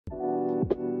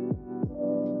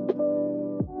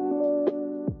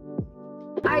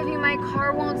my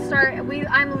car won't start.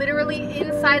 I'm literally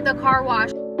inside the car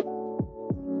wash. I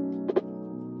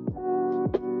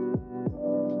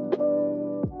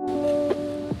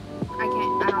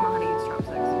don't know how to use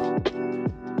chopsticks.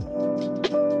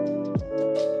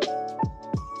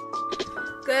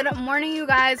 Good morning, you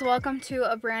guys. Welcome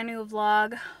to a brand new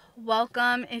vlog.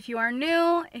 Welcome if you are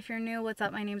new. If you're new, what's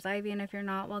up? My name's Ivy, and if you're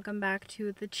not, welcome back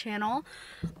to the channel.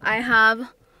 I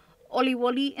have Oli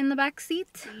Woli in the back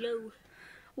seat. Yo.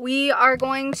 We are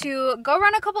going to go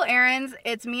run a couple errands.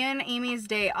 It's me and Amy's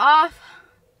day off,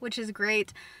 which is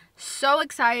great. So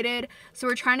excited. So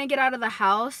we're trying to get out of the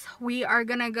house. We are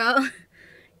gonna go. You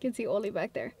can see Oli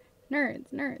back there. Nerds.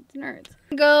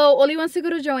 Go. Oli wants to go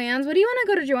to Joann's. What do you want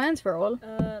to go to Joann's for, Oli?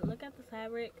 Look at the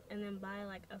fabric and then buy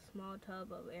like a small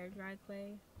tub of air dry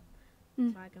clay,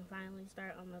 so I can finally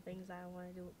start on the things I want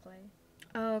to do with clay.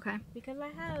 Oh, okay. Because I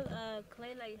have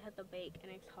clay that you have to bake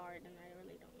and it's hard and I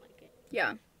really don't like it.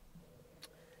 Yeah.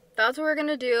 That's what we're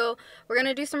gonna do. We're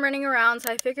gonna do some running around, so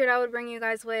I figured I would bring you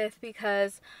guys with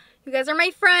because you guys are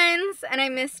my friends and I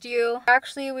missed you.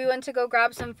 Actually, we went to go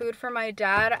grab some food for my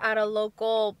dad at a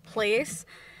local place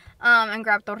and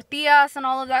grab tortillas and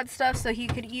all of that stuff so he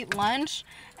could eat lunch.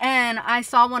 And I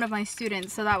saw one of my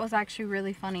students, so that was actually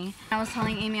really funny. I was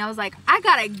telling Amy, I was like, I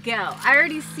gotta go. I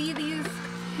already see these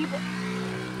people.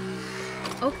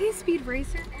 Okay, Speed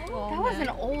Racer. Oh, that was an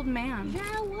old man. Yeah,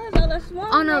 it was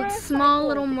on a small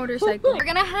little motorcycle. We're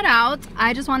gonna head out.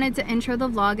 I just wanted to intro the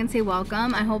vlog and say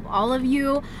welcome. I hope all of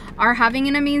you are having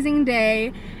an amazing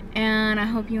day, and I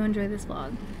hope you enjoy this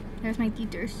vlog. There's my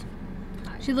teachers.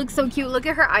 She looks so cute. Look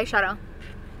at her eyeshadow.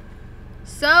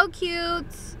 So cute.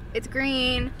 It's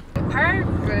green.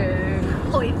 Perfect.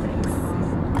 Holy thanks.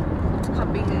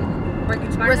 Copying.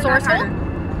 Working smarter. Resourceful?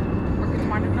 Working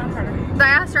smarter, not harder. I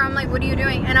asked her, I'm like, what are you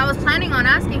doing? And I was planning on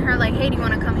asking her, like, hey, do you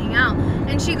want to come hang out?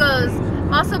 And she goes,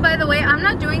 also, by the way, I'm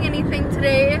not doing anything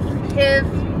today if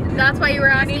that's why you were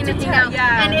asking to hang out.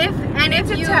 Yeah. And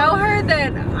if you tell her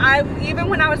that even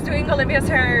when I was doing Olivia's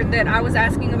hair, that I was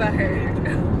asking about her.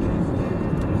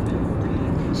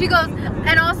 She goes,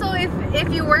 and also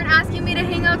if you weren't asking me to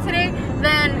hang out today,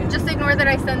 then just ignore that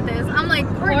I sent this. I'm like,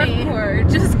 Courtney,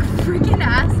 just freaking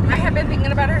ask me. I have been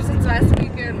thinking about her since last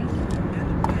weekend.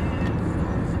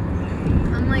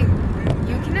 I'm like,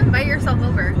 you can invite yourself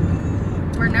over.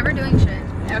 We're never doing shit.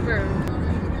 Ever.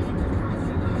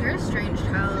 You're a strange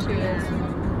child. She is.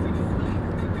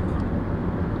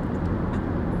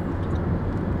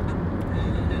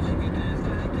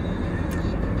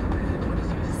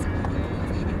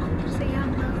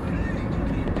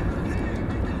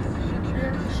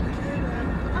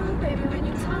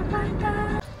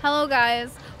 Hello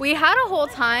guys, we had a whole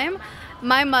time.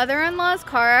 My mother-in-law's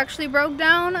car actually broke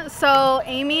down, so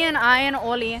Amy and I and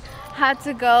Oli had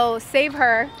to go save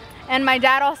her, and my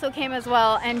dad also came as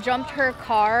well and jumped her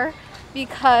car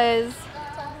because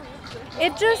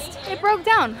it broke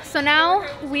down. So now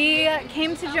we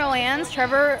came to Joann's.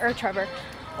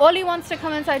 Oli wants to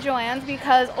come inside Joann's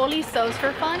because Oli sews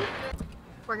for fun.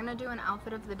 We're gonna do an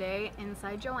outfit of the day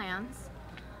inside Joann's.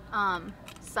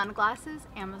 Sunglasses,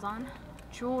 Amazon.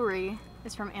 Jewelry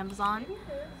is from Amazon.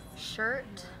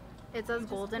 Shirt, it says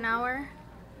Golden Hour.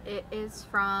 It is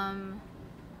from,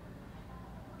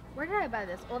 where did I buy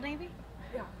this? Old Navy?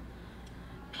 Yeah.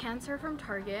 Pants are from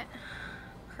Target.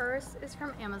 Purse is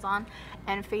from Amazon.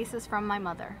 And face is from my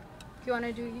mother. Do you want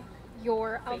to do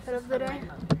your outfit of the day?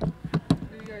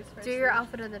 Do your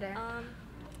outfit of the day.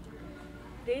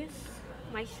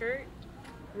 My shirt,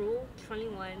 Rule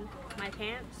 21. My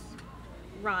pants,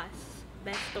 Ross,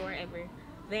 best store ever.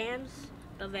 Vans,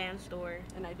 the Van store.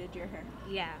 And I did your hair.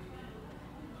 Yeah.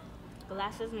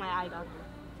 Glasses, my eye doctor.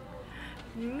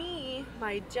 Me,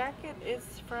 my jacket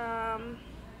is from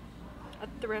a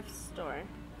thrift store.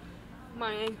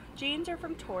 My jeans are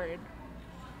from Torrid.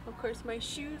 Of course, my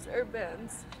shoes are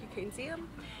Vans. You can see them.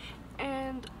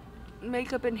 And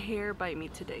makeup and hair by me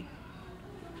today.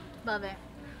 Love it.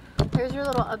 Here's your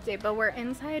little update, but we're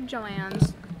inside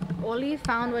Joann's. Oli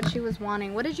found what she was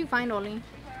wanting. What did you find, Oli?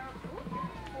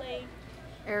 Clay.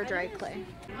 Air dry clay.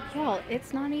 Y'all,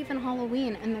 it's not even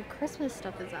Halloween and the Christmas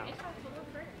stuff is out.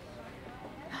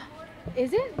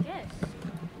 Is it? Yes.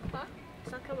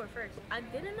 It's October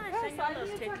 1st. Didn't I send you all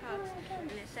those TikToks?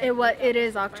 And It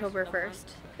is October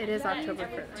 1st. It is October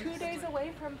 1st. 2 days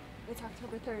away from, it's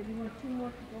October 3rd. You want 2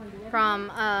 more?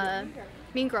 From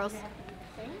Mean Girls.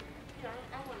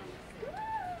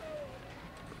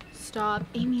 Stop,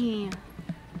 Amy.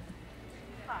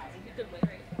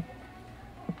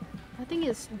 That thing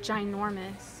is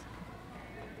ginormous.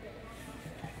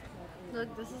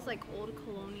 Look, this is like old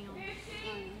colonial.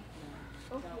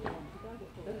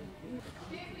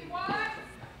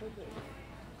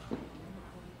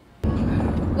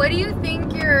 What do you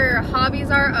think your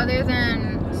hobbies are other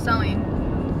than sewing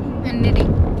and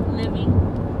knitting? Living.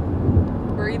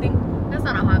 Breathing. That's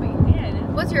not a hobby. Yeah, it is.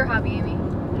 What's your hobby, Amy?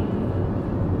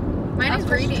 Mine is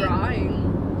reading.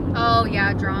 Drawing. Oh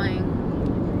yeah, drawing.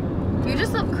 You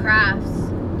just love crafts.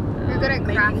 You're good at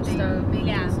making crafting, stuff. making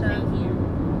Yeah, stuff. thank you.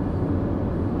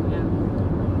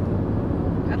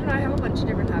 I don't know, I have a bunch of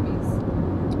different hobbies.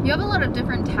 You have a lot of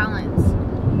different talents.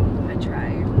 I try.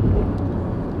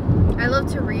 I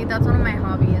love to read. That's one of my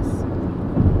hobbies.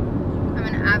 I'm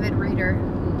an avid reader.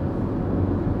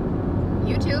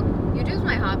 YouTube. YouTube's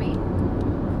my hobby.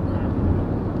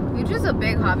 YouTube's a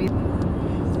big hobby.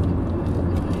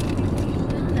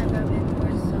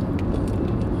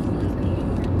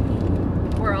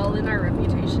 We're all in our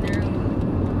reputation era.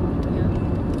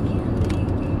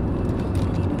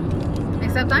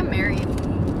 Except I'm married.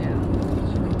 Yeah.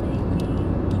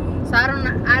 So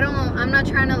I'm not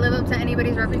trying to live up to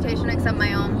anybody's reputation except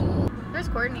my own. There's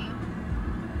Courtney.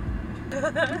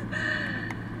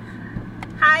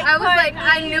 Hi, I was like,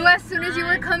 I Courtney. knew as soon as you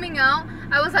were coming out,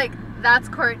 I was like, that's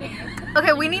Courtney.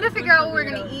 Okay, we need to figure out what we're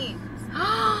gonna eat.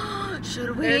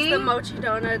 Should we? There's the mochi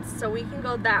donuts, so we can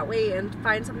go that way and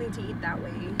find something to eat that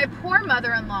way. My poor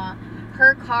mother-in-law,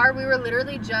 her car, we were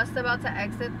literally just about to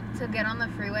exit to get on the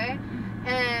freeway,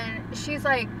 and she's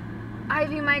like,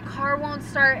 Ivy, my car won't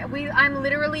start. I'm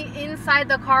literally inside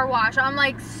the car wash. I'm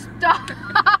like, stop.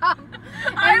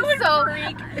 I And would so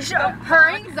freak her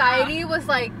anxiety was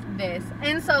like this.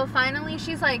 And so finally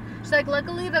she's like,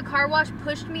 luckily the car wash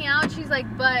pushed me out. She's like,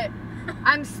 but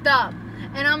I'm stuck.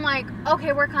 And I'm like,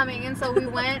 okay, we're coming. And so we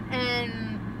went,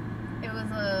 and it was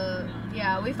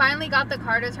we finally got the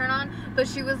car to turn on, but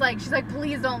she's like,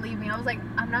 please don't leave me. I was like,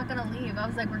 I'm not gonna leave. I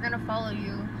was like, we're gonna follow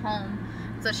you home.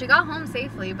 So she got home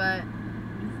safely, but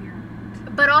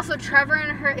also Trevor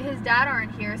and his dad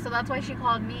aren't here, so that's why she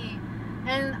called me.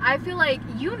 And I feel like,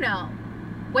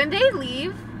 when they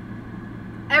leave,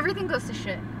 everything goes to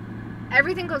shit.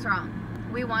 Everything goes wrong.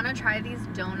 We want to try these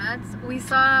donuts. We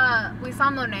saw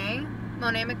Monet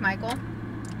McMichael,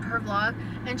 her vlog,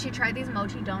 and she tried these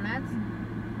mochi donuts.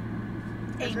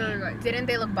 It's really good. Didn't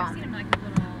they look bomb?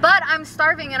 But I'm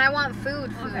starving and I want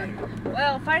food. Okay.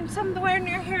 Well, find somewhere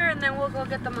near here and then we'll go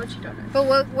get the mochi donuts. But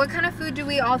what kind of food do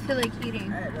we all feel like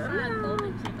eating? I don't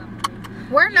know.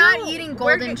 We're not eating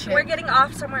golden chip. We're getting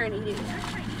off somewhere and eating.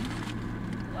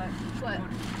 What?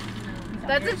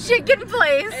 That's a chicken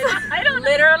place. I don't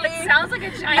Literally. know. It sounds like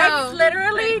a giant. No. It's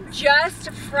literally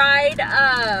just fried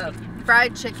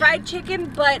chicken. fried chicken,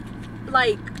 but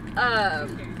like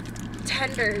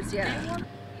tenders, yeah.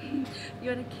 You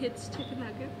want a kid's chicken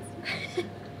nuggets?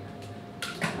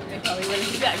 They probably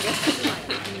wouldn't do that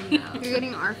good. You're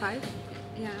getting R5?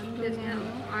 Yeah, I'm Disney getting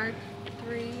animal.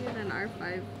 R3 then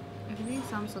R5. Everything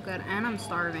sounds so good, and I'm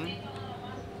starving.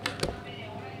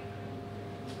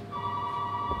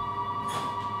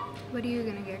 What are you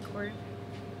gonna get, Court?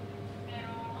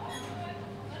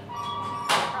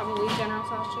 Probably General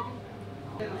Tso's chicken.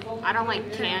 I don't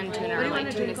like canned tuna or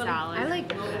like tuna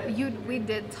salad. We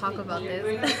did talk about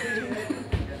this.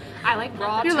 I like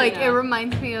raw You're tuna. like, it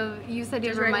reminds me of, you said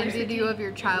it reminded you of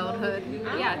your childhood.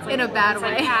 Yeah, it's like, in a bad it's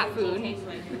way. like cat food.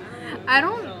 I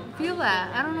don't feel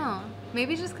that. I don't know.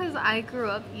 Maybe just because I grew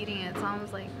up eating it, so I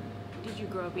was like, Did you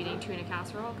grow up eating tuna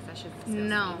casserole? Because that shit's disgusting.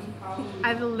 no.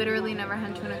 I've literally never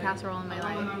had tuna casserole in my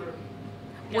life.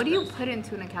 What do you put in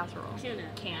tuna casserole? Tuna.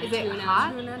 Canned Is it tuna.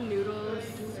 hot? Tuna noodles.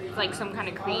 It's like some kind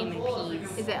of cream and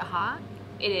peas. Is it hot?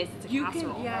 It is. It's a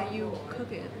casserole. You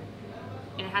cook it.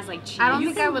 And it has like cheese. I don't You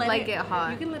think can I would let like it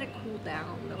hot. You can let it cool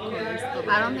down, of course.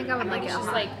 I don't think I would like it It's just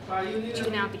hot. like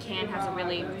tuna out the can has a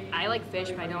really. I like fish,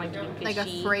 but I don't like to be fishy. Like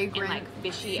a fragrant and like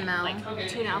fishy. smell. Like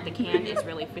tuna out the can is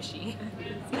really fishy.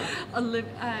 Not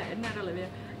Olivia.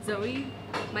 Zoe,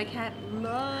 my cat,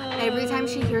 loves. Every time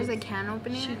she hears a can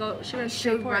opening, she runs she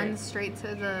straight for runs it. straight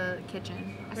to the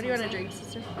kitchen. What do you want to drink,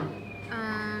 sister?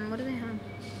 What do they have?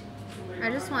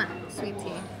 I just want sweet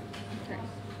tea. Okay.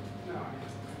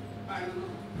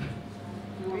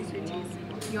 3 sweet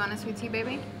teas. You want a sweet tea,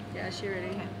 baby? Yeah, she ready.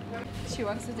 Okay. She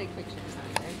wants to take pictures.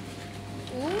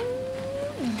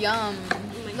 Ooh, yum.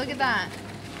 Look at that.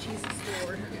 Cheese is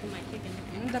Lord. My chicken.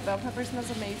 The bell pepper smells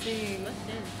amazing. What's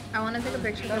this? I want to take a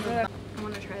picture of Does it. it? I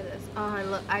want to try this.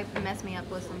 Oh, I messed me up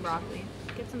with some broccoli.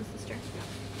 Get some, sister.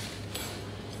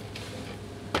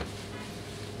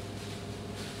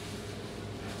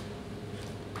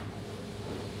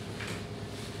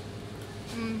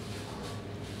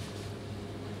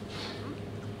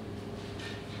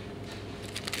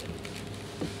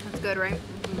 That's good, right?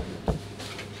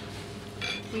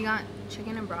 We got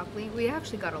chicken and broccoli. We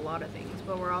actually got a lot of things,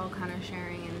 but we're all kind of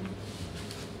sharing.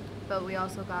 But we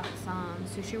also got some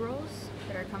sushi rolls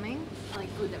that are coming. I like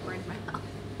food that burns my mouth.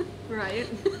 Right?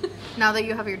 Now that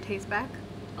you have your taste back.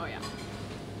 Oh yeah.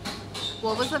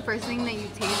 What was the first thing that you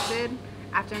tasted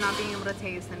after not being able to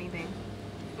taste anything?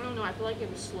 I don't know. I feel like it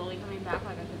was slowly coming back.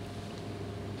 Like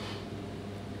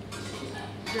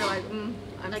You're like, I'm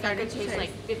I starting could to taste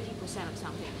like 50% of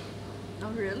something.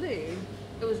 Oh, really?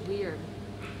 It was weird.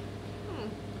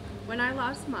 When I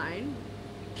lost mine,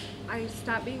 I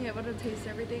stopped being able to taste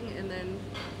everything, and then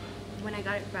when I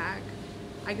got it back,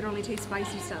 I could only taste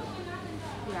spicy stuff.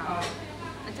 Yeah.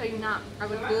 I tell you not. I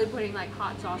was really putting like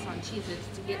hot sauce on cheeses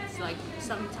to get like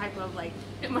some type of like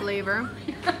Flavor.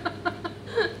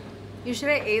 You should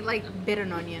have ate like bitter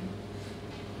onion.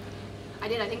 I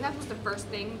did. I think that was the first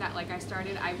thing that like I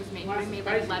started. I made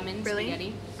like lemon Really?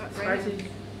 spaghetti. Spicy.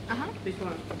 Uh-huh. Which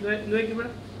one? No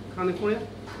equipment? California?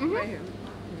 Right here.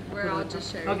 We're all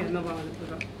just sharing. Okay, no problem. No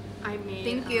problem. I made.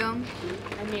 Thank you.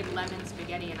 I made lemon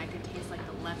spaghetti, and I could taste like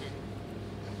the lemon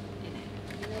in it.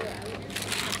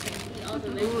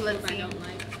 Ooh, let's see.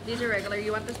 These are regular.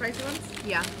 You want the spicy ones?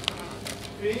 Yeah.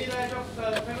 Do you need that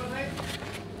paper plate?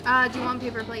 Do you want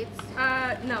paper plates?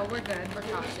 No, we're good. For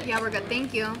chopsticks. Yeah, we're good.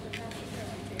 Thank you.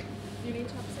 You need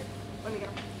chopstick? Let me get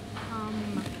them.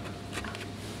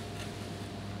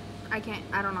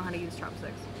 I don't know how to use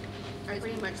chopsticks. I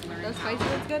pretty much learned The how. spicy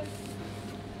one's good?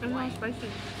 It's not spicy.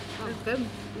 It's good.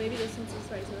 Maybe this one's too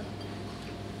spicy.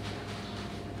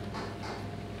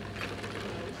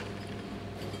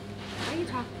 Why are you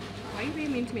talking? Why are you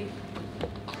being mean to me?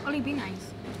 Ollie, be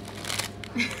nice.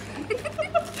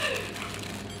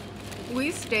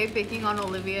 We stay picking on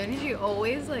Olivia and she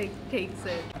always like takes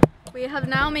it. We have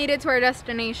now made it to our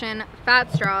destination,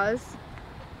 Fat Straws.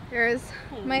 There's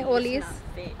my Olis.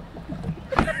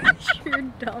 You're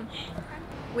dumb.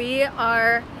 We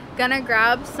are gonna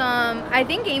grab some, I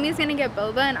think Amy's gonna get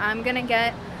boba and I'm gonna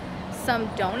get some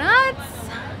donuts.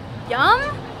 Yum!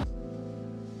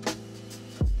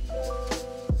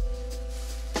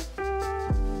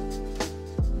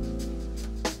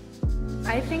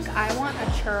 I think I want a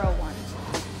churro one.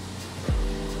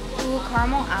 Ooh,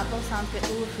 caramel apple sounds good.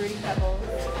 Ooh, fruity pebbles.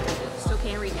 Still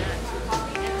can't read that.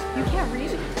 You can't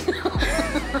read?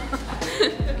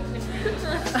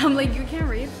 I'm like, you can't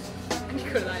read?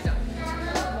 Because I don't.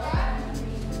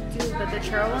 Dude, but the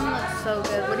churro one looks so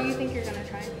good. What do you think you're gonna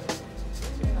try?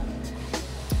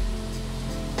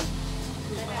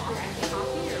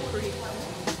 Coffee or fruity?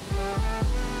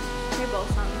 They both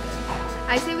sound good.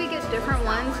 I say we get different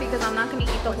ones because I'm not gonna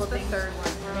eat the whole thing. Third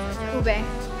one.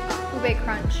 Ube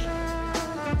crunch.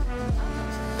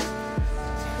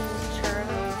 Churro.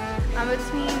 I'm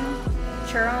between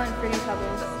churro and fruity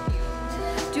pebbles.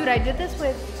 Dude, I did this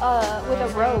with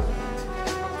a robe.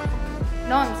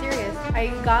 No, I'm serious. I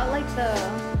got like the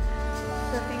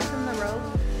thing from the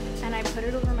robe and I put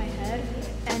it over my head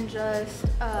and just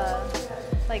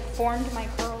like formed my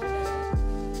curls.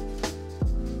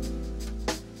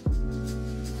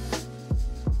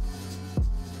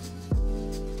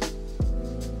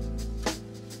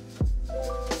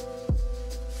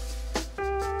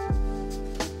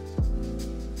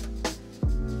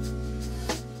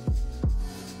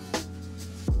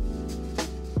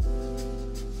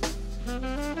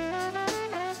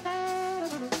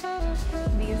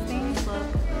 These things look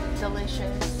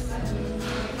delicious.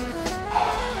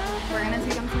 We're gonna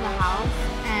take them to the house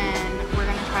and we're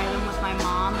gonna try them with my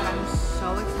mom, but I'm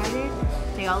so excited.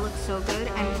 They all look so good.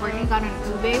 And Courtney got an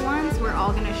ube one, so we're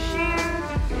all gonna share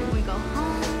when we go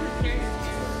home.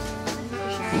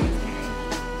 Sharing is caring.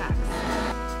 Facts.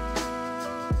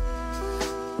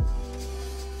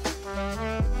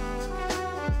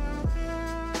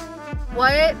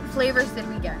 What flavors did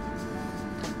we get?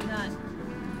 None.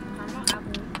 Caramel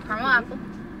apple. Caramel apple,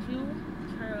 2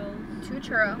 churros. 2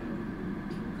 churro,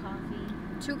 2 coffee.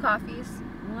 2 coffees,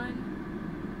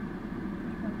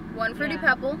 1 fruity Yeah.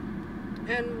 pebble,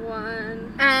 And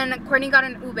one and Courtney got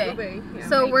an ube. ube. Yeah.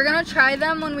 So we're gonna try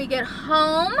them when we get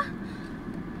home.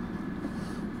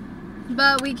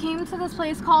 But we came to this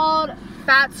place called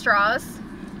Fat Straws.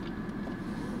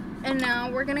 And now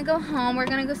we're gonna go home. We're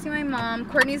gonna go see my mom.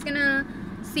 Courtney's gonna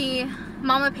see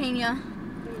Mama Pena.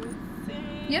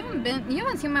 You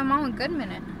haven't seen my mom in a good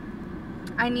minute.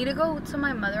 I need to go to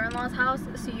my mother-in-law's house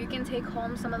so you can take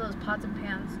home some of those pots and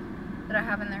pans that I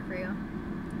have in there for you.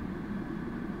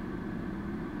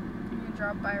 Let me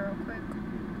drop by real quick.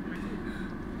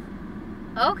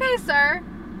 Okay, sir.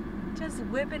 Just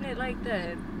whipping it like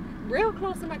that. Real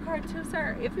close to my car too,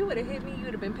 sir. If you would have hit me, you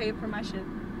would have been paying for my shit.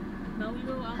 No, we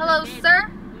were all Hello, played sir.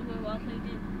 We were all played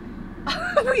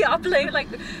we all play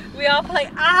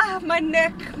my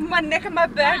neck and my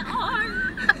back.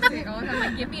 Say, oh, I'm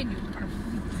like, give me a new car.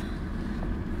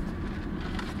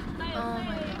 Oh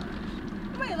my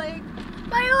god. My leg.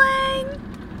 My leg.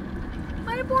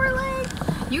 My poor leg.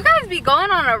 You guys be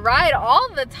going on a ride all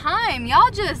the time.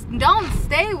 Y'all just don't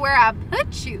stay where I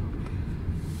put you.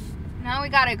 Now we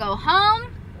gotta go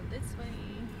home. This way.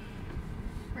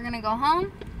 We're gonna go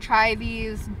home, try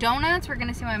these donuts. We're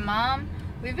gonna see my mom.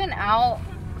 We've been out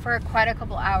for quite a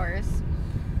couple hours.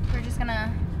 We're just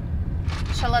gonna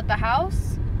chill at the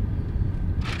house.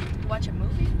 Watch a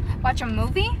movie? Watch a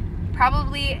movie.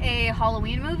 Probably a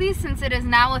Halloween movie since it is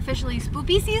now officially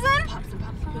spoopy season. Pop some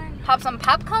popcorn. Pop some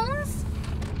popcorns.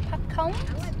 Popcorns.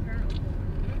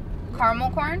 Caramel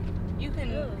corn. You can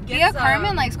get Yeah, some,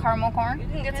 Carmen likes caramel corn. You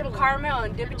can get some caramel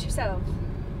and dip it yourself.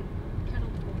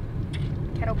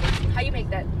 Kettle. How you make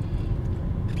that?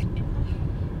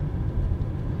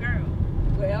 Girl,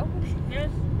 Well,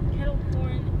 there's kettle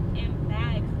corn in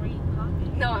bags where you pop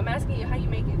it. no, I'm asking you how you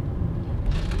make it.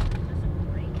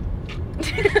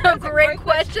 A great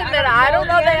question that I don't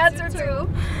know the answer to.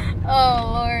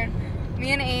 Oh Lord.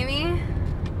 Me and Amy,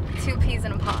 2 peas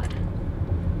in a pod.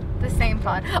 The same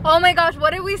pod. Oh my gosh,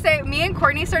 what did we say? Me and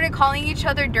Courtney started calling each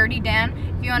other Dirty Dan.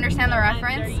 If you understand the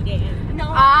reference. I'm Dirty Dan. No.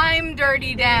 I'm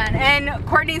Dirty Dan and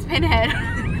Courtney's Pinhead.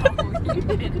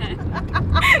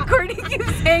 Courtney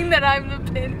keeps saying that I'm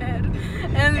the Pinhead.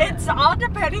 And It's all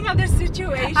depending on the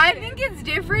situation. I think it's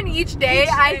different each day.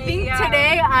 I think yeah.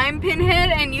 today I'm Pinhead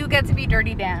and you get to be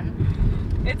Dirty Dan.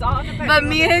 It's all depending But on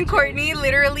me the and Courtney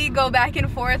literally go back and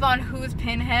forth on who's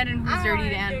Pinhead and who's Dirty I'm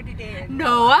Dan. Dirty Dan.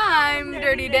 No, I'm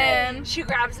Dirty Dan. She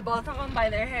grabs both of them by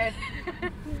their head.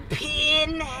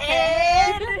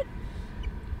 Pinhead.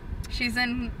 She's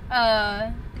in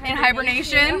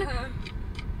hibernation. Uh-huh.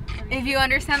 If you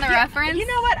understand the reference. You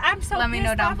know what? I'm so Let me know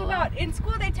pissed down off below. about. In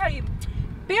school, they tell you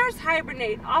bears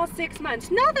hibernate all 6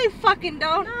 months. No, they fucking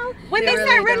don't. No. When They they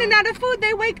start really running don't. out of food,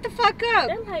 they wake the fuck up.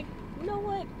 They're like, you know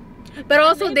what? But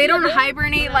also Maybe they don't they-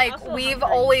 hibernate but like also we've hungry.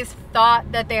 always thought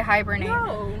that they hibernate.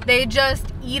 No. They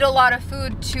just eat a lot of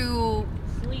food to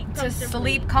Sleep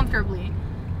sleep comfortably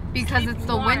because Sleep it's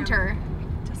the warm. winter.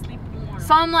 To sleep warm.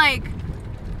 So I'm like,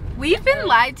 we've been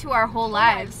lied to our whole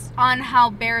lives on how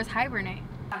bears hibernate.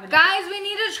 Guys, we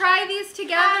need to try these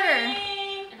together.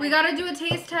 We gotta do a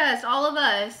taste test, all of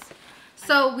us.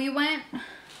 So we went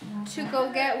to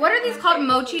go get, what are these called?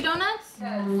 Mochi donuts?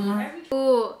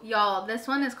 Ooh, y'all, this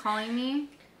one is calling me.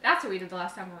 That's what we did the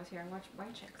last time I was here. I watched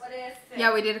White Chicks. What is it?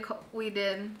 Yeah, we did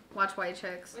watch White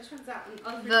Chicks. Which one's that one?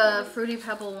 Oh, The Fruity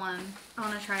Pebble one. I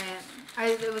wanna try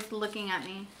it. It was looking at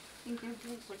me. Was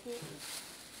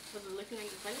it looking like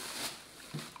the funny?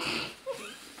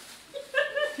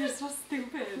 You're so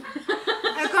stupid.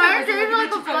 It kind of tastes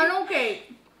like a funnel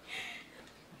cake.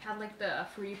 Had like the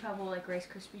Fruity Pebble like Rice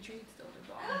Krispie treats. Those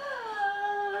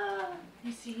are bomb.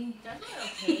 You see? That's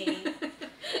okay.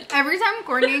 Every time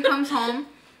Courtney comes home,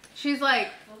 she's like,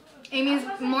 Amy's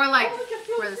more like,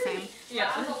 we're the same.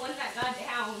 Yeah. I'm the one that got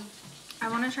down. I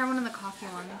want to try one of the coffee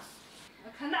ones.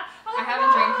 I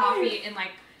haven't drank coffee in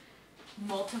like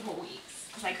multiple weeks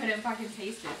because I couldn't fucking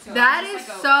taste it. So That I was is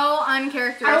just, like, so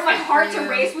uncharacteristic. I want my heart for to you.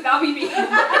 race without me being able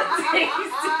to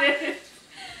taste it.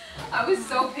 I was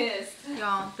so pissed.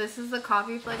 Y'all, this is the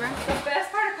coffee flavor. The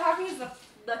best part of coffee is the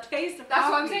taste of That's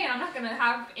coffee. what I'm saying. I'm not gonna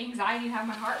have anxiety and have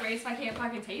my heart race if I can't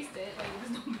fucking taste it. Like,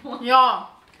 there's no point. Y'all,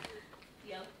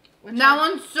 Yep. Which that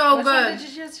one? one's so Which one good. did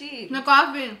you just eat? The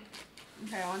coffee.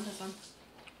 Okay, I want this one.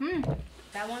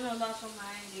 That one was also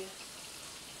my idea.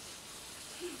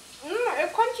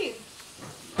 It's crunchy.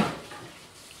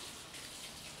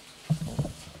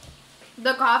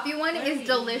 The coffee one is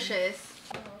delicious.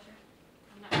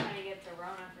 I'm not trying to get the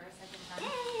Rona for a second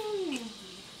time.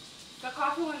 The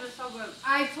coffee ones are so good.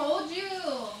 I told you.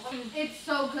 It's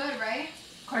so good, right?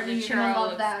 Courtney You're gonna churro love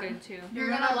looks that. good too. You're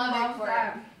gonna love it for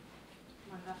that. it.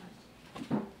 Oh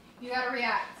my God. You gotta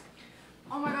react.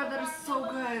 Oh my god, that is so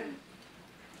good.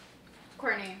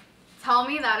 Courtney, tell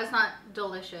me that is not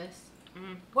delicious.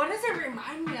 What does it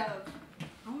remind me of? I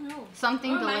don't know.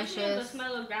 Something Reminds me of delicious. the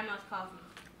smell of grandma's coffee.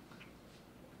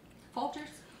 Folgers?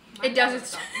 It does.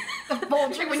 It's a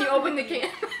vulture when you open the can.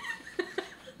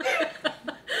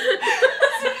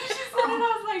 And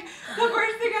I was like, the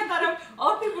first thing I thought of,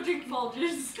 all people drink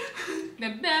Folgers. The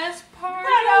best part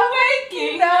But of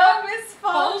waking up is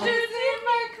Folgers in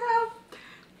my cup.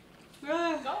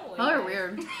 Go Y'all are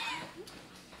weird.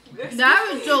 That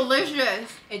was delicious.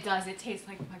 It does. It tastes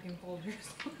like fucking Folgers.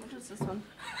 What is this one?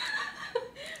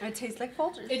 It tastes like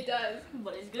Folgers. It does.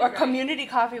 But it's good. Or right? community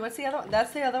coffee. What's the other one?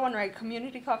 That's the other one, right?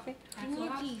 Community coffee. That's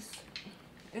what I-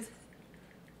 Is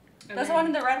That's the one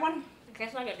in the red one? It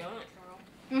tastes like a donut, girl.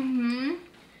 Mm-hmm.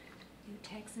 You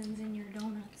Texans and your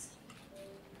donuts.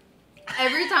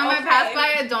 Every time I pass by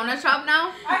a donut shop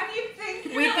now, I keep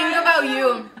thinking we think about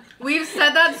you. We've said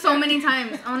that so many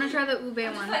times. I want to try the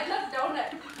ube one. Like a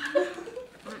donut.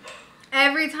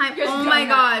 Every time. Just Oh my donut.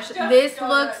 gosh. Just This donut.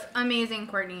 looks amazing,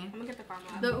 Courtney. I'm gonna get the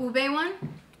caramel. The ube one?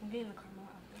 I'm getting the caramel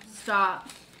apple. Stop.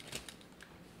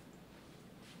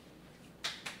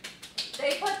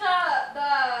 They put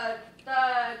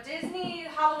the Disney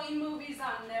Halloween movies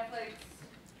on Netflix.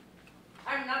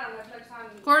 I'm not on Netflix,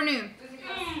 on Courtney, Disney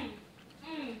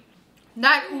Plus.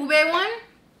 that ube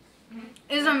one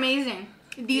is amazing.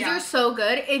 These Yeah. are so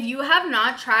good. If you have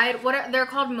not tried, they're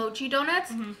called mochi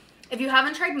donuts. If you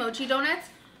haven't tried mochi donuts,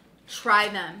 try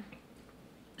them.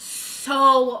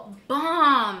 So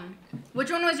bomb. Which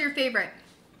one was your favorite?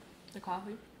 The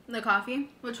coffee. The coffee?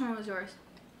 Which one was yours?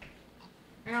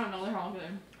 I don't know, they're all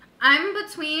good. I'm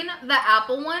between the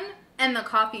apple one and the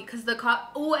coffee, cause the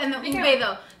and the ube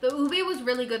though. The ube was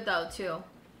really good though too.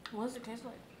 What does it taste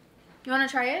like? You wanna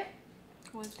try it?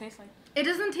 What does it taste like? It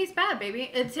doesn't taste bad,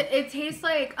 baby. It tastes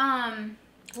like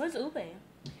What is ube?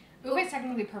 Ube is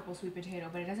technically purple sweet potato,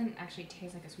 but it doesn't actually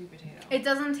taste like a sweet potato. It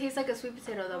doesn't taste like a sweet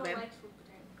potato though, babe.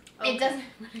 It doesn't.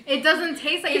 It doesn't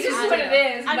taste like It's a just sweet what it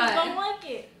potato. is. I just but don't like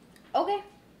it. Okay,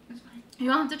 It's fine. you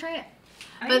don't have to try it.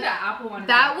 I But think the apple one. Is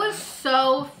That really was good.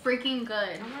 so freaking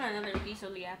good. I want another piece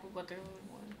of the apple, but there's only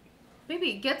one.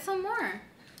 Baby, get some more.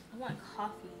 I want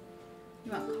coffee.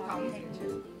 You want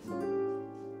coffee?